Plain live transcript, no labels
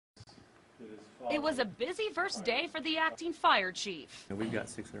It was a busy first day for the acting fire chief. And we've got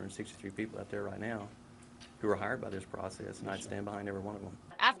 663 people out there right now who are hired by this process, and I'd stand behind every one of them.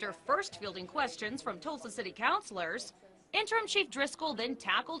 After first fielding questions from Tulsa City Councilors, Interim Chief Driscoll then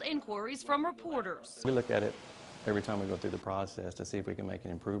tackled inquiries from reporters. We look at it every time we go through the process to see if we can make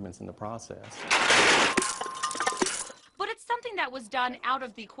any improvements in the process. But it's something that was done out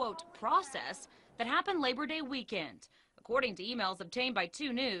of the, quote, process that happened Labor Day weekend. According to emails obtained by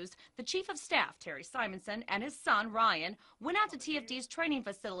 2 News, the Chief of Staff, Terry Simonson, and his son, Ryan, went out to TFD's training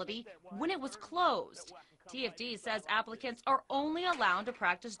facility when it was closed. TFD says applicants are only allowed to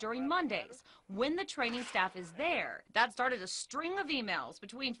practice during Mondays when the training staff is there. That started a string of emails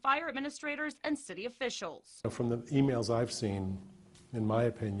between fire administrators and city officials. From the emails I've seen, in my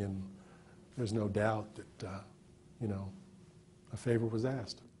opinion, there's no doubt that, a favor was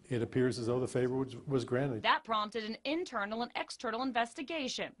asked. It appears as though the favor was granted. That prompted an internal and external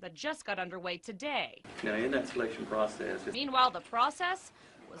investigation that just got underway today. Now, in that selection process... Meanwhile, the process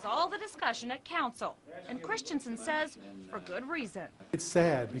was all the discussion at council, and Christensen says for good reason. It's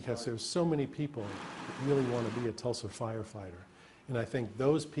sad because there's so many people that really want to be a Tulsa firefighter, and I think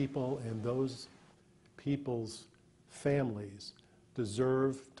those people and those people's families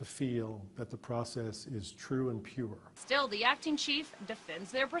deserve to feel that the process is true and pure. Still, the acting chief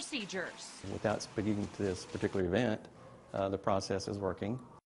defends their procedures. Without speaking to this particular event, the process is working.